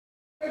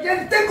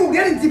cái tên cục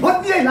điện chỉ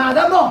phật như là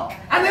đó mà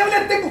anh em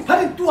lên tên cục phát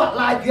tuột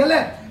lại kia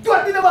lên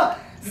tuột đi đâu mà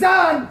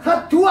gian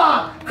hạt thua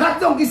hạt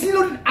trong cái xí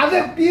luôn anh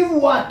em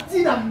biểu à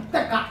chỉ làm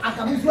tất cả anh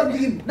cảm xuân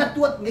đi nó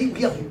tuột ngay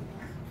việc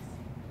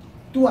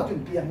tuột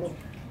chuyện tiền luôn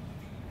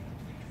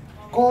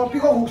có biết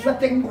có hụt xuất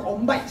tên của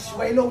ông bảy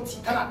xoay lâu chỉ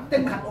thằng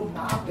tên hạt ông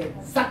đã về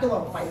sát tôi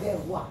vào phải lên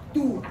quá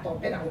tu tỏ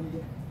tên nào ông đi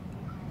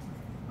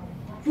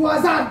chùa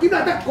gian kiếm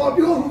là tất có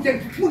biết có hụt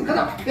tên muốn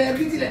khát về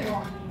cái gì này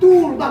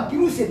tu bằng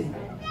cái gì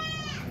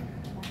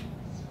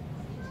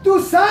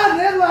tu sa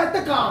lên lại tất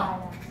cả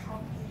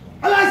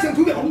anh ai xem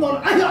thú việc ông nói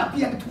ai là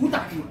tiền thú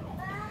đặc biệt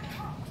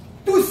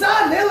tu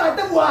sa lên lại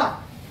tất cả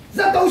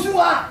ra đâu xuống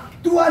à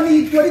tua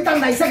đi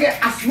tăng này sao cái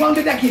asuang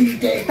để kìm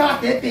để ta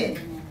để tiền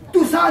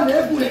tu sa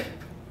lên phụ lệ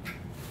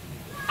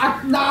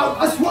nào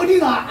asuang đi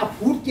ngà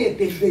phút cái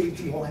tiền về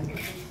chỉ hỏi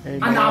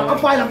anh nào có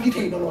phải làm cái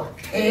gì đâu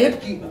thế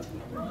kì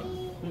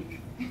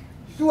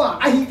tua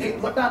ai thế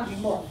vật đan thì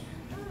mò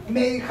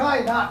mày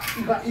khai đã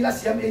ila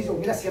xem ấy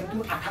dùng ila xem tu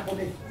ăn không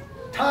đi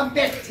thamเ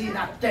ป็ดจี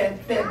น่ะเ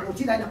ต็มกู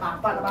ที่ไหนน่ะมา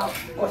บ้านเรา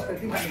ก็เป็น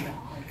ที่พันนี่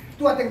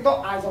ตัวเต็งโต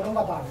อายจง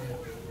มาบ้าน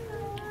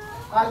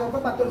อายจงก็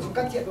มาตัวสุ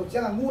กันเจียตัวเจีย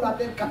งงูลาเ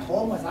ต็งกระท้อ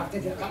งมาสักเจี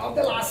ยงเอาแ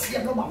ต่ลาเสีย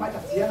มแล้วมาจ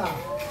ากเจียงอ่ะ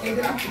เองไ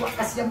ด้ตัวก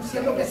ระเสียม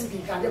แล้วเป็นสปี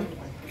การยัง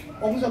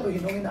องค์จะตัวหิ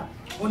นตรงนี้น่ะ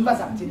คนมา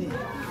สักที่นี่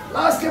ล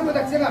าเสียมมาจ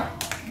ากเจียงอ่ะ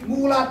งู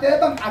ลาเต็ง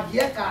ต้องอาเกี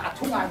ยกะ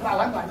ทุ่งงานว่าห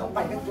ลังงานออกไป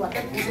เป็นตัวเต็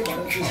งกูเสียบอกเ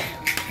ลย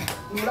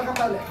งูแล้วก็ไ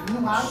ปเลยงู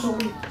หางงู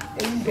ไ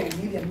อ้โด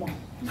นี่เรียนมอง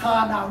ทา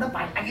นาวนั่นไป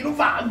อันนี้ลูก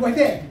ฝาอันไว้เ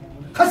ด้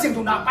เขาเสียง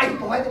ถูกหนาไป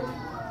ตรงไหน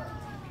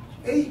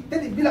เอ้ยแต่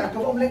ดิบิลากตั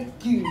วอมเล็ก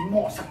กี่หม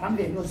อสักมันเ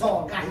ด่นโนซอ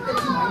ไก่แต่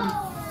ที่ไหน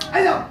ไอ้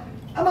เนาะ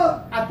อ่ะมา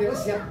อันเดียว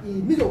เสียงอี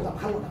มิโดกับ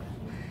เขาน่ะ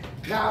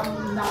งาม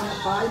นาง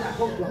ไปน่ะพ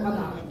วกตัวมัน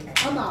น่ะ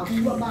อันน่ะ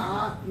ตัวมา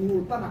งู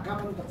ตั้งหน้าการ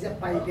มันตัดเสีย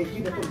ไปเด็ก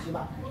ที่เป็นต้นใช่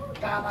ป่ะ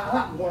การมาล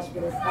ะวอสเป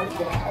รสไปเ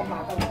จอเอามา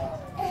ตั้ง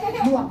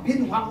น่วงพิน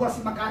หัววอส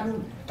มาการนู่น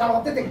ตลอด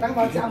แต่เด็กตั้งม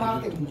าจะมา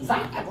เด็กสั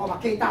กก็มา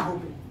เกต้าหู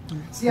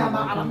เสียม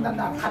าอารมณ์ดั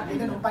นขัดเลย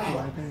นั่นไป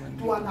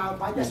ตัวนาว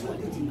ไปจะสวด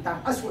จริงๆตั้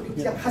งสวดจ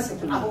ริงๆขัดเสีย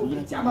จนอาหู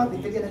จะมาเป็น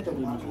เรื่องนั้นจน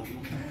มา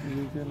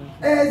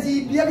จี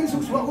เบียร์กินสุ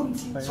กๆคุณ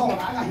สอน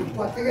อะไรเห็นตั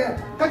วเจ๊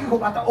ก็คือผม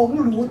อาจจะองค์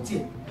รู้จิ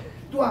ต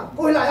ตัว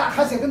ก็เวลา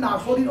ขัดเสียจนหนาว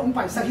โฟลินองค์ไป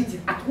สักทีจิต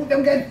อัดหูเต็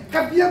มเกินกั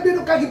บเบียร์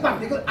ต้องการที่ปั่น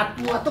เด็กก็อัด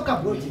ตัวต้องกับ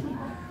รู้จิต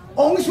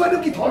องค์ช่วยต้อ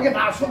งกินถอยกันม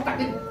าช่วงตัด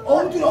กินอ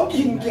งค์ที่องค์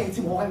กินเก่งสิ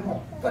หัวกันหมด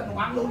ก็ห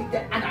วังลงนี่แต่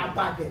อันอาบ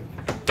าเก่ง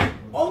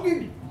องค์กิน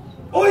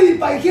โอ้ย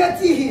ไปแค่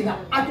จีหินอ่ะ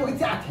อัดตัวก็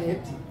จะเทป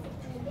จิ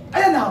ไอ้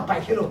น่าไป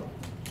แค่รู้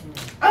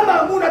อามา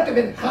มูนัดจะเ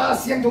ป็นหา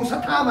เสียงของสั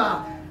ตว์มา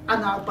อัน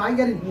น่าไป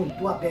กันหมุน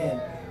ตัวเป็น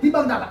ที่บ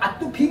างด่านอัด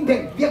ตุพิงเพ่ง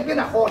เรียกเป็น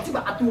อะคอที่ว่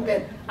าอัดตุเป็น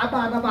อาบ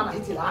านให้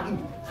จิลากิน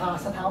หา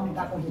สัตว์มีก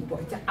ารของหินตัว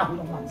ที่จะเอา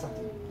ลงมันสัก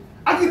ที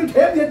อากินเท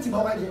ปเรียนจิบเอ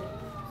าไปเลย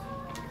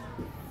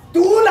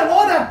ตัวหนังอ่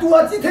อนตัว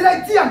ที่เทได้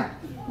เจียง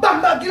บา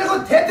งกินแล้วก็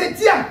เทได้เ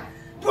จียง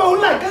ตัว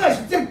ไหนก็ไอ้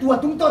เจียงตัว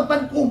ตุ้งต้นปั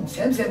นปุ่มเสี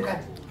ยมกัน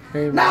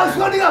น่า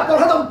ช่วงนี้ก็บอก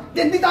เขาต้องเ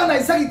ด่นที่ตาไหน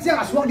สักเจียง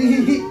อ่ะช่วงนี้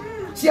ฮิ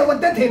เสียวัน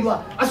เต้นเทนว่ะ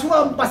อ่ะช่ว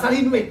งภาษาลิ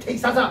นเวทเท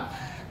ซ่า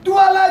ตัว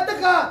อะไรตั้ง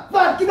แต่บ้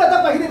านกินแล้วตั้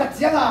งไปที่ไหนตักเ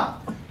สียงอ่ะ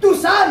ตัว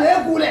สาเหนือ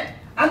กูเลย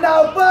อันดา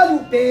วป้าอ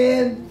ยู่เป็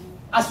น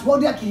อ่ะช่วง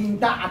นี้กิน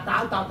ตาอัตต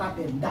าเ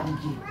ป็นดัง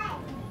กิน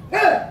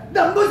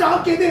ดังตัวสาว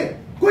กินเนี่ย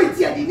กุยเ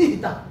จียนี่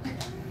ตา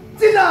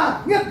จีน่า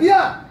เงียบเบีย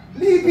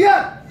ลีเบีย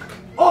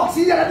ออก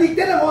ซิเจนดีเ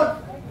ด่นหมด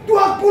ตั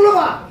วกูรู้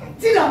ว่า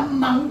จีน่า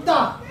มังตา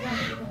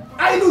ไ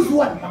อ้ลูกส่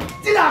วน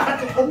จีน่าขัด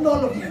จะผมนอน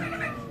ลง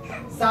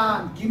สา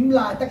นกิมล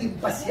ายตะกิน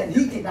ปัสยัน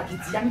ฮิตนักกิ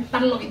จยังตั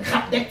นลกินขั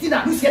ดเด็กจีน่า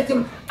ลูกเสียจน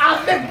อา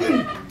เบกิน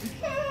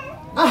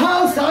อาฮา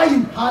วไซ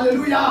น์ฮาเล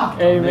ลูยา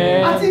เอเม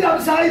นอาจีน่า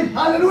ไซน์ฮ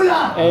าเลลูยา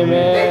เอเม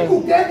นเด็กกู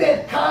เด็ด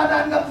ขาดั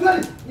นกับเพื่อน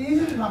นี่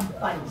ลำ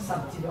ไปสั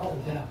กทีเดียว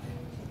เลย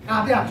อา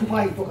เบียทุกวั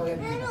นตัวกัน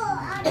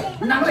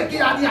นั่งเลยกี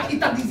ฬาที่อยากอิ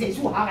ตันดีเจ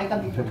สู้หาไอ้ตัน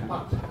ดีทุกวั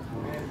น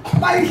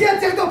ไปเขียน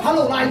เจ้าตัวพะโ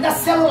ล้ลายนัด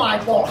เซลล์ลาย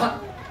บอกครับ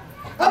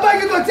ไป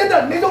กันตัวเจ้าเดิ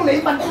นไม่ต้องหนี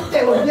มันเจ๋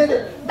งเลยเนี่ย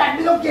แต่ไ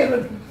ม่ต้องเก่งเล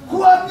ยค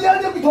วามเยอะ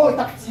เนี่ยไปโทษ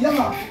ตัดเสียง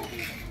อ่ะ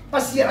ภา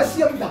ษีอาเ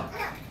ซียนด่า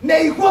ใน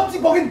ความจริง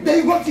บอกกันใน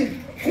ความจริง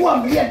ความ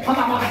เรียนพ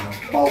ม่า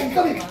บอก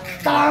กัน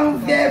ต่าง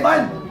เดบัน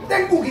เต็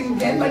งกูกิน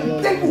เดบัน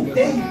เต็งกูเด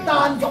ยตา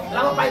นจบแ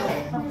ล้วไปเลย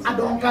อ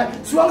ดองกัน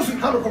ช่วงสุด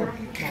ท้ายของ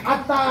อั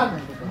ตาน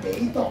เด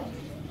ยต่อ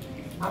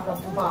อาบน้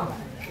ำบ้า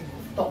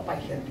ต่อไป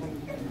เขียน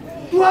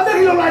ตัวนั้น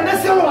ที่เราไล่นั่น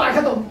เสียเราไล่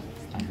กันตรง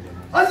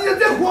อันนี้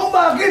จะหัวม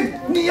ากิน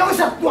นี่ยัง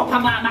สัตว์ตัวพ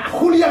ม่านะ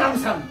คุเรียนรัง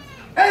สรรค์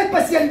ภา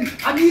ษี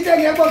อันนี้จะ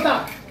ยังบอกว่า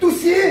ตุ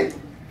สี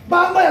บ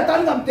างไม่ตัน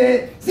งามเตะ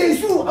เย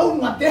ซูเอา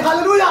งามเตะฮาเ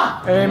ลลูยา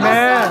เอเมน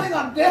ง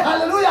ามเตะฮา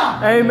เลลูยา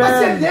เอเมนภา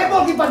ษีเด็กบอ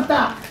กกี่ปันต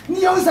า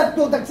นี่ยังสัตว์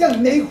ตัวตะเกียง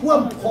ในควา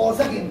มพอ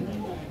สักกิน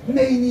ใน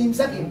นิม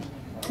สักกิน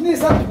นี่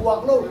สัตว์บวก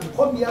โลกค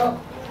นเดียว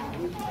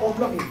อม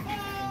โลกอีก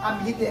อัน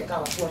นี้เด็กเก่า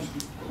ส่วน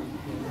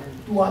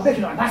ตัวเด็ก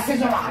หน่อยน่าเสีย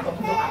สละกับ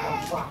ตัวอาการ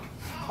ฟ้า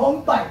ห้อง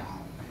ไป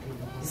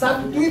สัต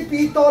ว์ที่ปี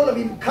โตล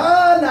วินข้า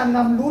นาง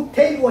ำรูเท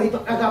วอยตั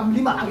วอากาม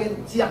ลิมาอาเกน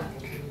เจียง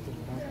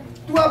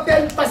ตัวเป็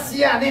นภาษี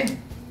นี่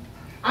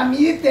อา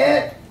มีเต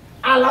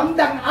อาลัม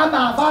ดังอาม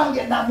าบางเ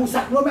นี่ยนามุ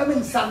สักโน้มเป็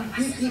นสัง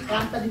พิกา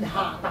รตันห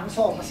าตังโ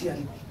ซ่ภาษี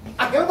นี่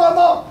อาเกลบอก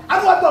ว่าอัน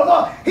วันบอกว่า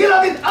ฮิลา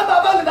บินอามา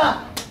บางนะ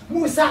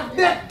มุสักเ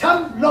ด็กท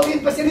ำโลกิน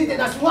ภาษีนี่เต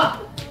นะสัว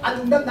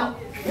anh đâm nào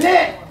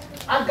lệ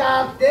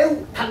aga teu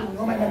thằng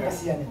nó mày mày cái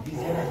gì này đi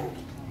gì này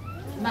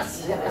nó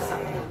xia cái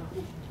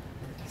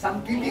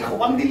sang tí đi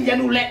khẩu ăn đi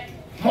liền lệ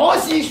mỏ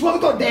xì xuống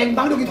tôi đèn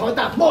bằng được cái thỏi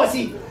ta mỏ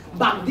xì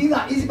bằng đi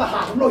ngà ít bà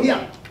hà không lo hiền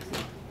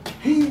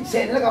hi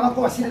sẽ là cái mà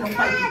có xí nó không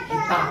phải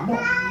ta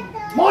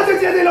mỏ cho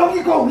chị đi lâu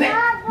cái cổ lệ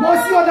mỏ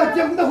xì vào là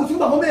tiếng ta hụt xuống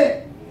bằng không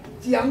đấy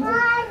tiếng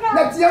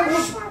là tiếng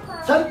hụt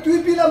ฉันตุย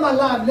ปีละมา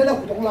ลานเลยนะ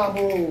คุณต้องลาโม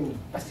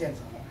ปัสเซียน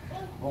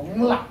ผม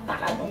หลับตา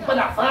ผมประ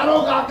ดับฟาโร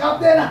กาบ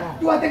เดนะ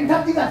ตัวเต็งทั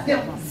บที่กันเสีย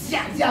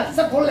เสีย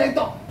สักคนเลย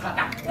ต่อผ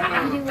ดัก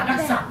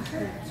สัก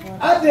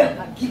เดี๋ยว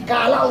กิก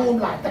าลาโอม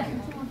หลายตะกี้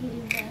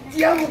เ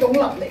จียงคุณต้อง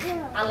หลับเลย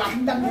อาลัม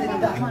ดังเลย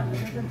นะ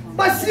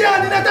ปัสเซียน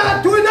นี่นะตา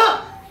ตุยนะ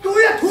ตุ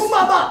ยทุ่มม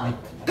าบ้า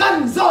กัน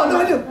ซอเล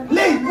ยเนี่ยเล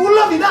ยกูเ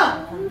ลิกนี่นะ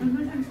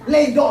เล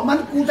ยดอกมัน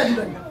กูจะดีเ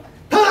ลย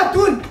ถ้า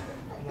ตุย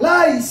ไล่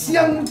เสี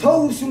ยงเท่า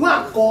สุงา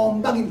กอม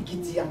ดังอินกิ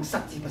จยังสั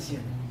กทีประเสีย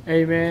นเอ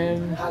เมน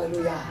ฮาเลลู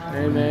ยาเอ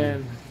เมน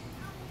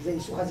เย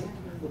ซูฮัจิ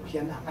บุพเพ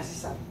นะอาศิ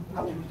สันอ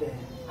าอุเด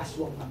อาส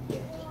วงมัมเด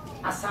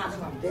อาซาส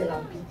มัมเดลา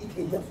มปีอิเ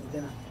ทียฟุเด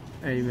นะ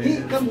ที่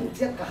กำมุเ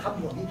จียกะฮับ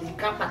หยงที่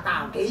กับปะตา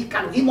เกยกั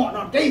นที่หมอน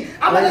อนเกย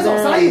อามันจะสง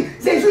สัย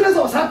เยซูจะส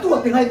งสัยตัว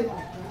เป็นไง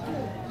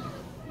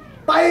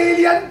ไปเ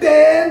รียนเ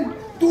ด่น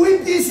ตัวอิน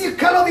ดิสิ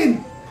คาร์ลวิน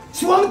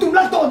ช่วงตุ่ม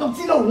รักต่อตรง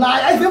จีโร่ลาย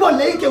ไอ้เพื่อน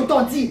เลยเกี่ยวต่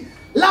อจี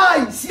来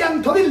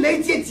相同的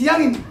理解这样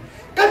人，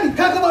咁你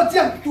看咁我讲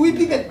对比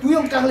嘅对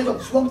用讲嚟講，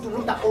雙度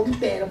都打我唔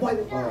病啦，冇。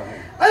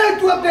哎呀，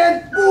對病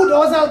不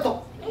多少度，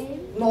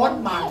攞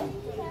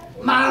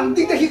盲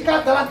啲嘅血壓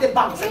得啦，啲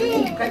棒死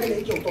唔計嘅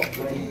你叫多。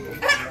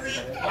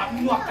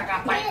諗落大家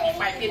快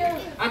啲，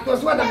ตัว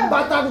ส่วนดังบ้า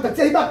ตากูแต่เ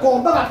จ๊บ้ากอง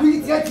บ้า對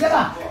自己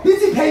啊，你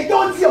知皮多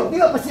之後呢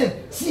個不是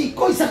是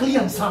該實力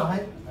晒，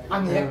อัน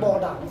นี้波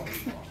大。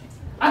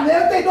อันนี้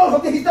ได้โดนเขา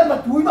จะฮิตมา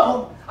ตุยมาอม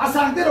อา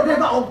สังเตโรได้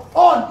มาอม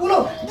อ่อนกุโล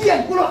เดียน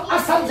กุโลอา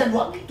สังจันว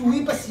ะตุย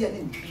ปัสยา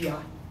นินเปีย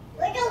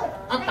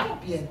อาตัก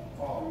เปียน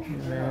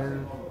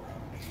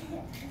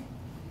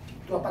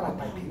ตัวปนัดไ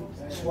ปพิว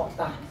สวก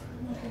ตา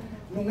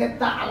นุ่งเง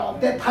ตาอารมณ์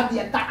เตพัดเดี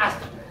ยนตา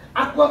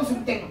อักวามสุด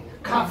เต็ง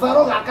ข้าฟาโร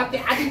กากัดเต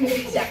อดิมิ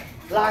เจ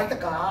ลายตะ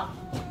กา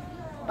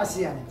ปัส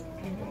ยานิ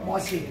มอ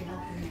สี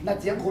นั่น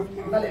เจียงคุณ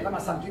นั่นแหละม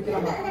าสั่งจุดที่เรา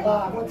มาว่า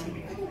ว่าที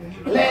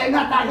เลง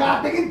ตากา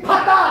เต็งพั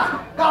ดตา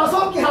กาวซ้อ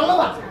มกี่หันแล้ว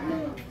วะ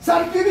สั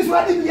นติวิสุ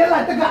ทธิมีอะไร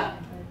ตะกะ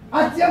อา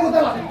เจียงกูต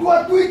ลอดตัว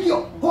ตุยเกี่ยว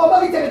พอมา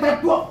วิจัยแต่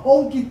ตัวอง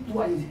ค์กิตัว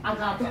อีอา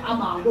กาศตัวอา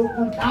มาโล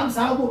กุนตามส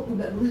าวบุตรคุณ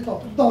เดินรู้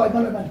ต่อยมา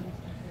เลยมัน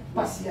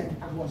ปัสยัน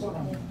อักวาโซ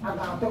นันอา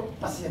กาศตัว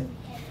ปัสยัน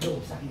โล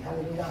สักฮาเล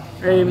ลูยา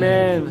เอเม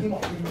นที่หมอ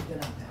กกินจะ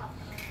นั่ง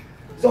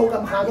โซก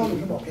ำหาต้องอยู่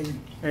ที่หมอกกิน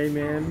เอเม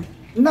น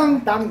นั่ง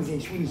ตั้งเสีย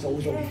ช่วยโซ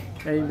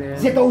เอเมน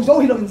เสียโตโซ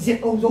ฮิโลเสีย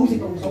โตโซ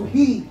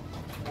ฮี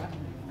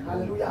ฮาเ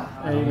ลลูยา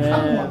ทั้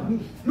งหมด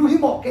รู้ที่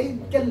หมอก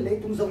กินเลย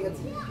ตุ้งโซยัน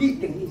ฮี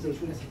เต็งฮีเสีย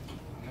ช่วยสิ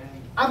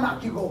อามา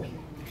คิโก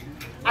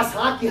อาส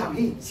ากี่หาง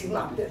ฮีสิงห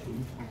ลับเด็ด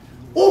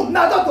น่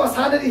าตัวส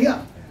าเดีย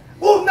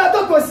น่าตั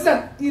วสิ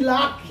อีลา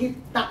คิด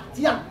ตักเ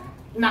จียง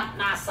นัก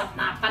นาสัต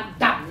นาปัน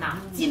ดำนา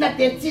จีน่าเ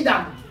ด็ดจีด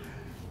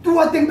ำตัว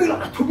เต็งไม่หลับ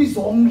ทุบไปส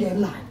องเย็น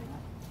ไหล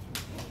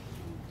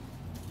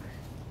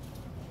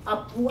อา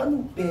ปวน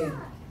เป็น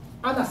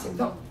อาณาเสียง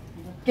ต้อง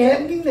แกง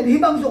ยิ่งเลยที่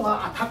บางส่วน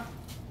อาทัก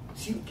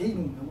สิเกี่ยง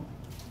นะ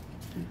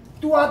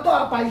ตัว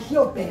ไปเที่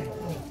ยวเป็น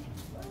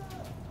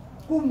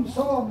กุม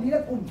ซ้อมนี่น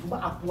ะกุมถูกมา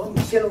อาปวน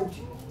เซโล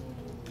จี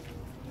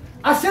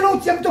อาเซโล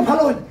จีมันจะพ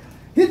ลอย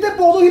ฮิตเตอร์โบ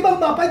ตัวฮิบัง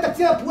มาไปตักเ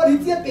สียปวนฮิ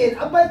ตเสียเป็น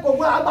อาไปกง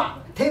ว่าอาบะ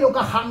เทโลก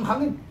ะหัง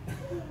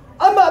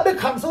อามาไป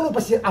ขังโซโลไป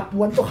เสียอาป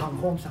วนตัวหัง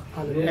โฮมสักฮ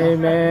าเลลูยาเอ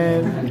เม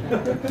น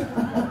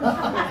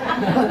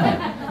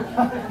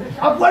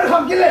อาปวนขั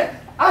งกิเล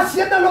อาเสี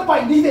ยนั่นเราไป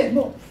ดีเด่นโ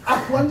น่อา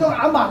ปวนตัว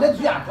อามาเล่น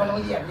จุยาตัวเรา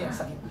เลี้ยง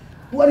สัก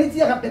ปวนฮิตเสี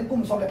ยครับเป็นกุ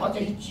มซ้อมเลยพอจะ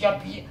ฮิตเสีย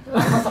ปี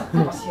มาสักตั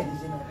วเสียดี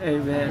สิเอ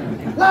เมน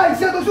ไล่เ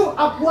สียตัวสู้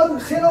อาปวน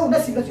เซโลนั่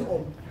นสินั่นสิโอ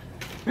ม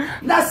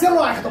นั่นเซโล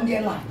อะไรก็ต้องเรีย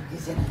นไล่ดี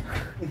สิ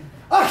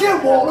อาเขียว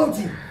บอกเรา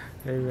จี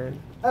เอเมน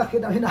อาเขียว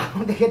ดำที่หน้าบ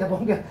างทีเขียวดำบาง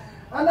ที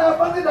อันนั้น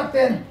บางทีดับเ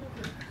ต็น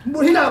บุ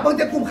ที่หน้าบาง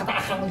ทีกุมขัดตา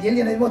ขังเรียน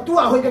ในว่าตัว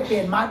เขาจะเปลี่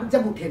ยนมาจะ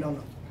บุเทนเอา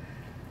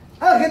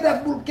อาเขียวดับ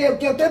บุเกี่ย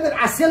วเต้นเป็น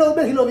อาเซโลเ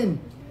ป็นฮิโรวิน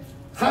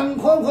ขัง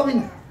โค้งเขาวิน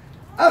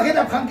อาเขียว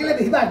ดับขังกิเลส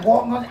ที่บ้านบอ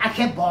กมันอาเ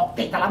ขียวบอกเต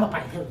ะตะลามาไป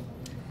เถอะ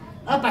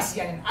อาปัสย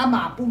านินอาม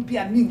าปุ่มเปีย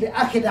นนิ่งเลยอ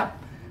าเขียวดับ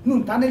นุ่น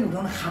ตาในหลุม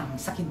นั้นขัง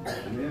สักิน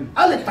อ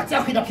ะไรตัดเจ้า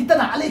เขียวดับพิจาร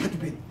ณาอะไรก็จะ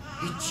เป็น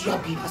ฮิจิอา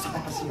บีภาษา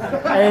ปัสยา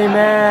เอเม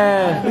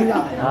น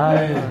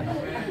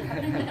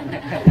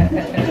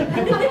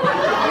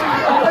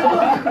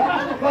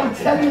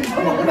เจ้านี่ส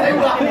มบูรณ์ได้หรื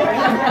อเปล่า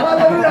อะไ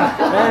รเนี่ย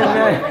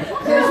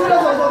เจ้าสุดยอ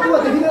ดตัวตัว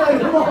ที่ไหน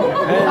รู้มั้ย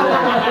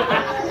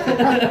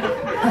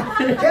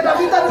แค่ดับ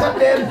พิจารณา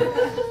เด่น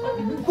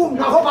กุมเ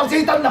ขาฟังใจ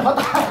ตั้งนะพ่อ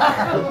ตา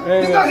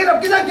นี่ก็แค่ดับ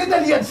พิจารณา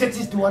เรียนเสร็จ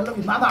สิตัวแล้ว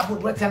มาพูด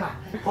ว่าจังอ่ะ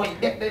คอย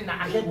เด็กได้หนา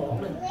แค่บอก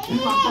เลย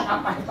มันจะท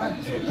ำไป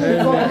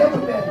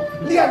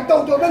เรียนตร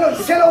งไม่รู้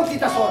เซลล์ที่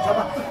จะสอนใช่ไห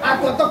ม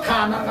ตัวต้องขา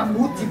นังกับ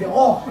มูจิเบโอ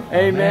เอ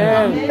เม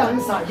นดัง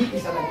สายที่อิ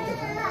สระ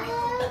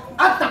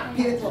อาตักเ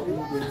พียรตัว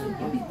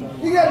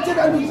นี่ nghe trên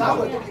anh xã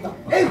hội tôi kịp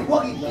ấy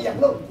qua kịp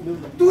việc luôn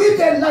tôi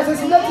bên lại sẽ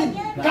xin lên xin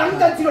cắn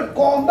chân chỉ còn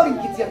con bằng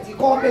kịp chuyện chỉ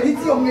con bên đi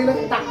chiong nghe nó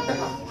tặng tất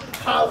cả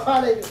khao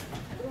pha lên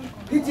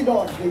đi chỉ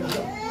đòn về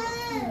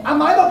à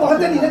máy mà bỏ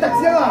tên gì nó đặc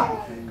riêng à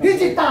đi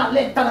chỉ ta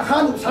lệ ta là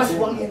khá nụ sa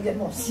xuống liền liền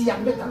một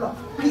xiang biết thằng rồi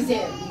đi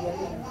dè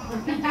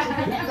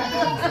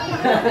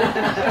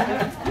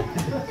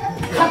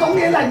khá tông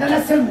nghe lại nó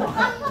là xem mà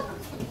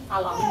à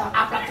làm na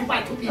áp đặt thứ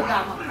bảy thứ tiền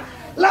mà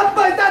làm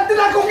bài tan từ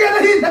là công nghệ là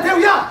hin là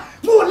theo ya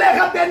mua lẻ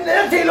gặp bên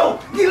lẻ thì lộ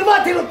nhiều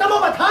mà thì lộ tao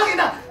mà thang gì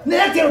nè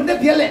lẻ thì lộ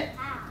nếp biển lẻ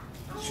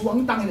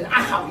xuống tăng này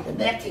à khảo thì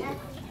lẻ thì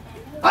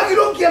anh cái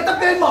lúc kia tập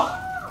bên mà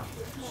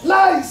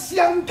lại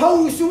xiang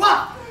thâu xuống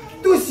à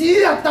tu sĩ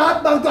là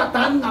ta bằng tu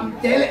ta ngắm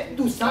thế lệ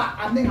tu sa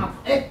anh ấy ngắm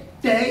ép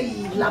thế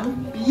lắm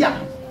biếng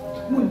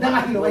muốn đang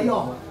ăn rồi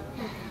yo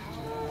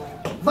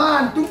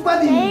van tu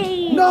ba đi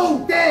nâu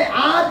thế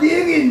à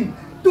điên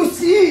tu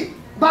sĩ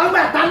bằng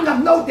mà ta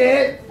ngắm nâu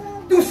thế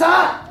tu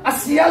sa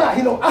Asia là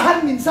hello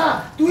ahan min sa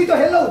tu itu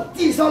hello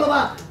ti so lo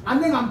ba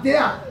anh ấy ngắm thế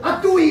à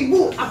tu i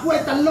ngu aku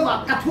ai tan lo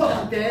ba katua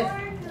ngắm thế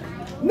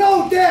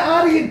nâu thế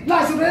à điên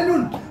lại xuống đây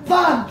nun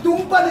van tu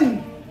ba đi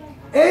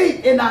ấy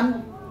enan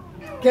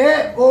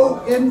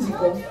KOM gì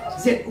cũng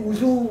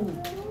ZUZU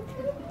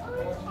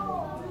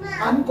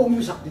anh cũng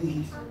như sạch đi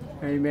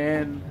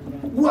Amen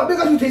Gua biết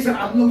cái thế sao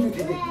anh nói như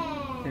thế đi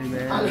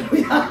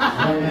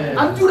Hallelujah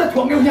anh chú đã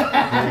thuộc nhau nhá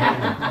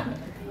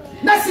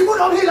na si muốn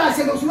ông hi là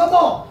sẽ được xuống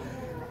bò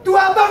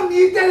tua bang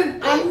đi tên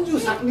anh chú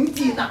sạch những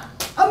gì nè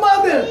anh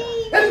mà biết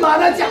anh mà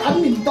nói chắc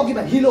anh mình tao cái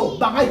bản hilo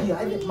bằng ai hiểu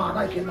anh mà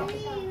nói cái nào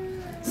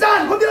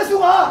gian không biết là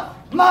xuống à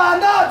mà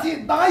nó chỉ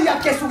bằng cái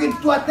cái số cái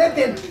tua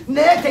tên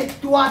nè cái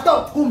tua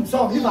đó cũng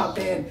xong như vậy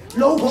tên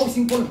lâu không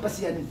sinh con bác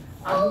sĩ anh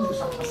chú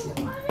sạch bác sĩ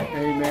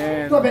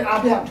Amen tua bên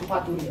abi ham chụp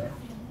tu đi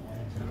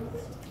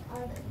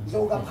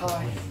dâu gặp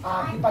khai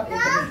khi bắt em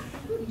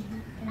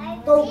cái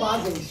tôi bán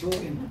giấy số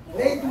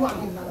lấy tua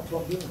hình là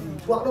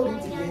thuộc đâu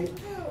đi gì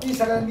đi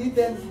sang đi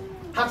tên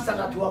hắc sang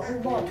là thuộc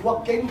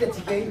cái cái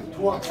gì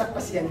thuộc sắc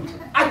bác sĩ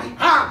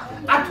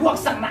thuộc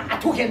sắc na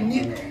thuộc cái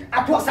gì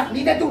thuộc sắc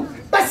ni đấy tu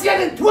bác sĩ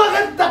anh thuộc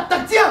cái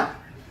đặc chia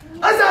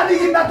anh ra đi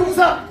hình là tung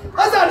sắc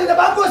anh ra đi là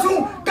bán qua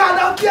xuống cả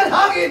đám tiền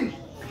hàng in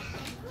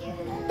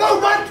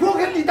tôi bán thuộc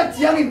cái gì đặc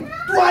chia in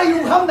tôi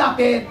dùng không nạp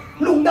tiền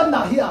lùng đâm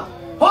nào here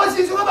họ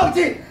chỉ xuống bằng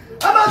gì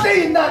anh bảo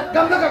tiền là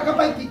cầm nó cả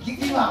cái gì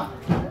mà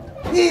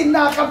nhìn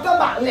là cầm cho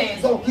bạn lẻ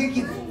rồi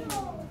kia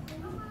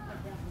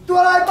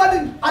tua lai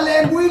ban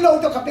ale bui lo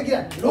to kapte kia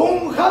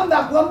lung kham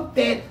da kuam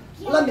te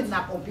la mit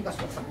na pom pika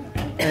sok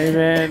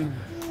Amen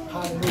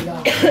hallelujah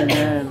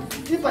Amen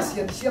ti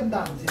pasien siam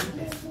dang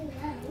je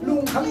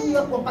lung kham ni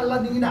ko palla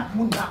ni na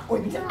mun na ko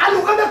ni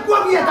alu ka da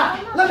kuam ya ta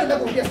la mit na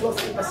ko pia so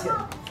si pasien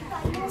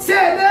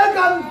se ne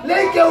kan le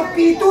keu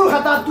pi tu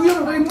khata tu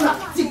yo ri mun na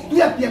chik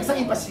pia pia sa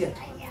i pasien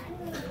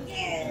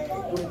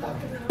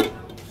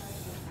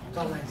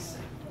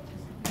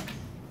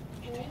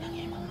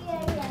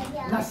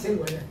na se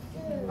lo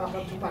Bapa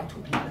tupai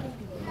tupi.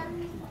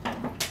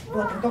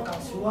 Buat untuk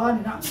kasuan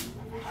nak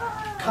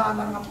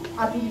kana ngap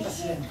adu ni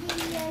pasien.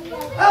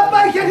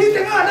 Apa yang di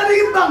tengah dari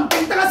bang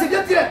tengah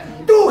sejak dia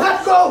Tuhan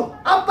kau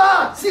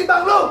apa si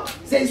bang lo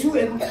Yesus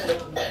en.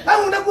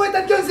 Aku nak buat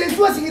tanjung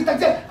Yesus sing kita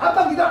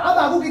apa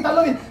aku kita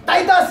loin.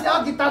 Taida si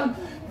kita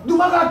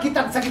dua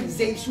kita sakit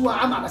Yesus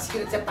ama nasi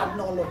kita cepat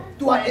nolong.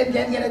 Tua en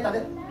tadi.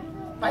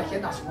 Pai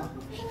kita semua.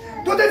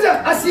 Tu saja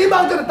asih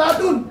bang tu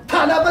tatun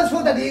tanah ban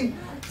sudah ding.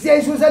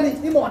 Yesus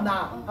ni mo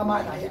na ama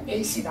na ya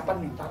AC na pan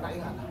minta na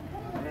ingana.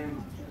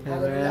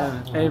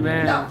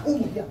 Amen. Na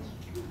umuya.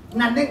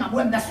 Nanne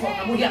ngamuan naswa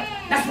ngamuya.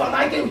 Naswa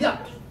mai ke uya.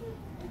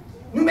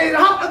 Nu me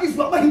rahap agi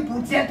swa ba hipu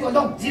jet tu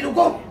dong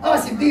jiluko awa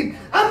simdin.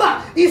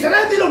 Ama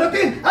Israel ni lo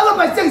natin. Ama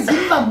pa jeng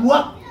zin ba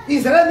muak.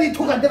 Israel ni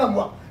thukan de ba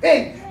muak.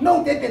 No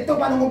te to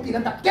ba no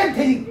pinan ta ken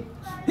thei.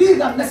 Hi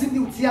gam na sim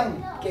diu chiang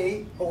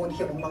ke on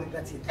hiệp mang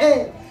ka chi.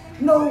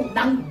 No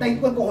nang dai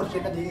ko ko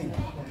hiệp ta di.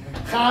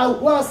 Khao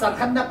hoa sản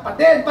khăn nắp bát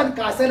đen ban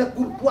cả xe là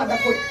cụt quan đã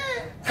cụt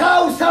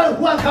khao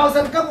sản hoa khao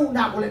sản các vụ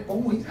nào của lại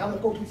bóng mùi khao là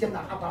câu thu xem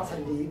nào áp áo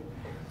sản đi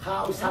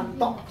khao sản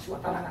tóc suốt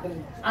ta đang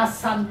ăn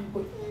asan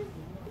cụt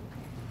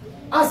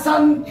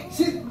asan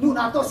si nụ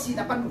nào to si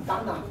đã ban nụ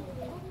tán nào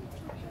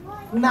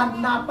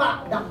nam na ba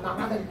đằng nào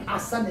ăn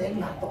asan này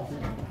nào to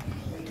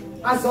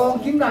azong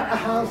kim lại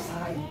ahao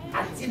sai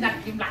aji nak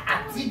kim lại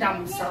aji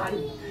đam sai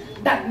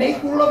đặt mấy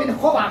cú lo bên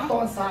khó bạc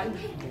to sai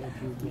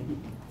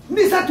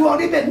Misa tuang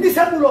di ben,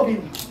 misa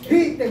mulobin.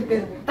 Hi ten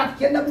tak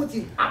kian na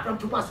buci. Apram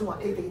tupa semua.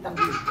 Kita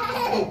tambi.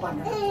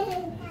 Pandang.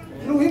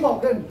 Lu hi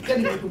mau kan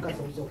ni tu kan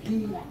so.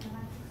 Hi.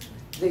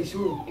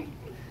 Yesus.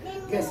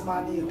 Guys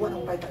mani wan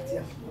ông pai tak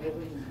cia.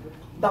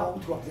 Dang ông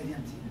tuak je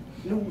nian ji.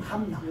 Lu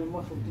ham na.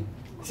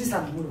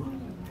 Sisan mulu.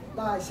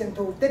 Ta siang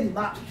tu te di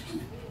ma.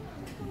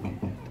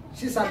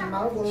 Sisan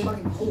mau ko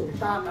mang ko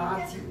ta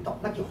ka ji tok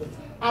na ki ko.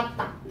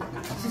 Atak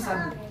tak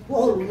sisan.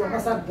 Wo lu yo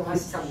masan to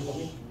sisan ko.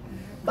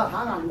 Ba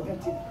ha ngan lu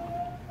kan ji.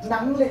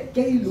 Nắng lệ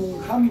cây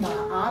lùng khăm na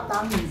á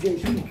tam mình dễ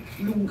chú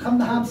lùng khăm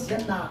na ham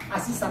xiên na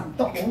assistant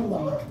tóc ống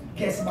luang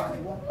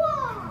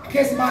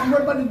case bạn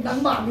luôn ban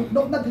nắng bạn được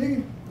nốt nát đi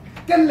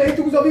cái lấy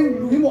tung cho mình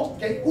lùi một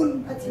cái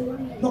un anh chị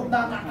nộp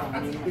na nặng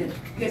anh chị tiền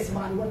cái gì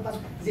mà luôn bắt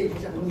dễ thì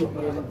chẳng được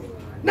rồi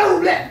đâu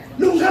lẽ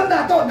lùng khăm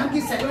đã to năng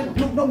cái sẽ lên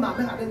lùng nôm nào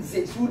năng anh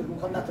dễ xuống lùng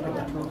khăm đã to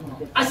năng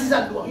anh chỉ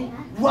dặn đuổi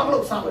vuông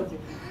lộp sao vậy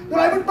tôi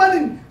nói vẫn bắt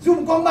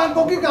dùng con bàn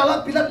con cái gà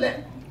là bị lật lệ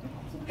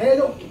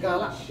hello gà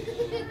là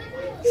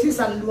si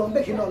san luang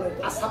bé khi nóเลย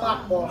asaba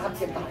mò hạt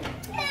hiện tại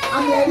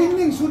anh nghe ninh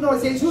ninh xuống rồi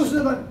dễ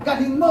xuống rồi cả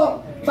hình mò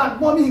bản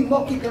mò mình hình mò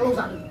kịp cái lâu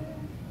dặn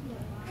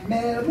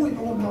mẹ mũi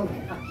ông nói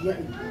vậy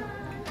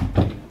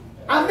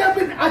anh đã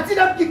biết anh chỉ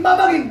đáp kịp ba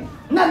bagin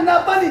nan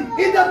na panin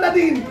idam na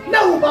din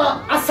nau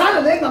ba asal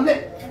le ngam le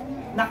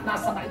nak na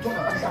sanai cho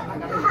na panjang na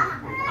ngale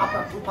apa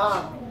tupa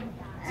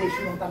jesu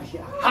nang tam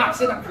sia ha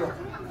se nang pyo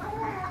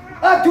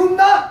a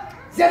thunna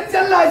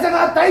zen lai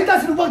janga tai ta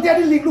su bak dia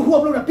di ling lu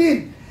huam lu na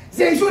pin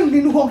jesu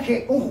ling lu huam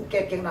khe o hu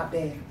ke ke na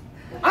pe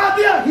a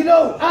bia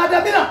hilo a da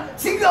bina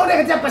singau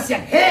ne ka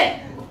pasien he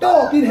to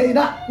pin he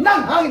na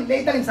nang hang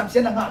le ta ling sam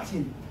sen na nga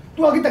chin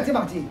tua ki tak chi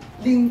bang chi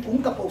ling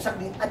ung ka po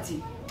sak ni a chi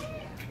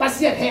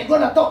pasien he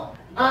go na to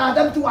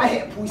Adam tu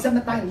ai pui san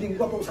na tang ling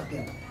ko po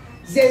sakya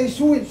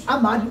Jesu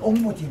ama ni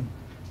ong mo tin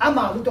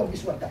ama lu tong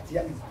biswa ta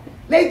chiang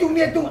lei tung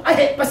ne tung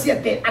ai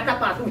pasien pe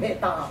atapa tu he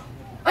ta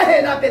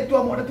ai na pe tu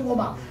mo na tu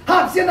ma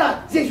ha sia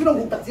na Jesu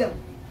nong ta chiang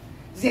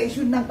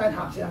Jesu nang tan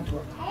ha sia tu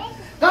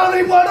ka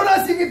ri mo na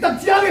sing ta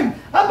chiang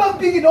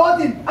abang pi gi do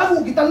tin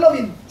amu ki tan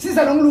lovin si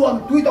sa nong luang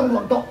tu tong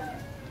luang to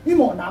ni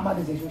mo na ma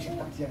de Jesu sing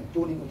ta chiang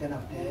tu ni ko ta na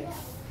pe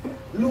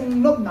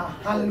lung nop na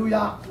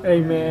hallelujah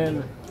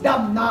Amen.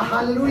 Dam na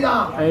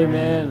hallelujah.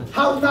 Amen.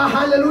 Hau na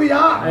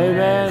hallelujah.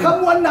 Amen.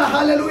 Khamuan na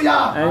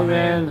hallelujah.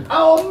 Amen.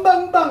 Aom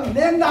bang bang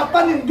neng na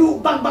panin du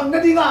bang bang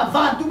na dinga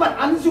van tu bat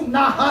anzum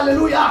na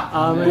hallelujah.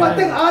 Amen. Tua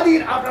teng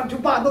adin abram tu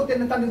ba no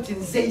ten tan chin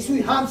Jesu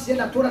ham sia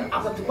na turan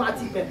abram tu ba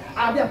chi pe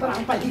abia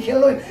parang pa hi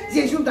kheloi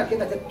Jesu ta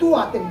kita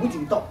tua teng bu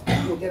jing to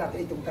yo te ra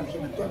te tung tan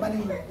khina tu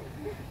manin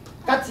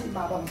cắt chị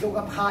mà bằng dâu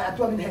găm khai à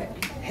tuần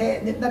hệ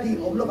nét na đi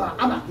ốm lo bà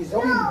ama thì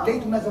dấu lấy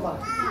tung na dấu bà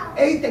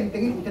ấy tình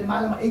tình của tên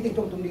mai là mà ấy tình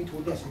trong tung đi thủ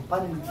để sụp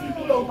pan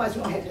đâu phải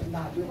xuống hệ na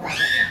tu na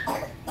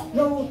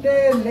lâu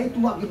tên lấy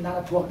tung vào kim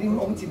na thuộc đi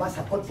ông chỉ mà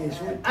support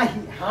Giêsu ai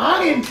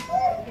hangin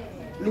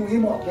lùi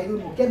một cái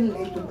luôn kenn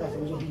lấy tung cả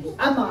dấu dấu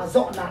ama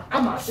dọn na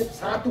ama xếp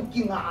xa tung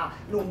kinh ngã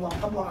lùi ngoằng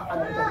không ngoằng ăn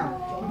cái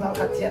mà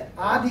khát chết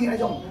à đi cái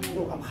dòng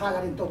dâu găm khai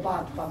là đến tàu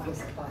ba cái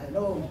sắp phải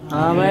đâu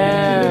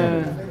Amen.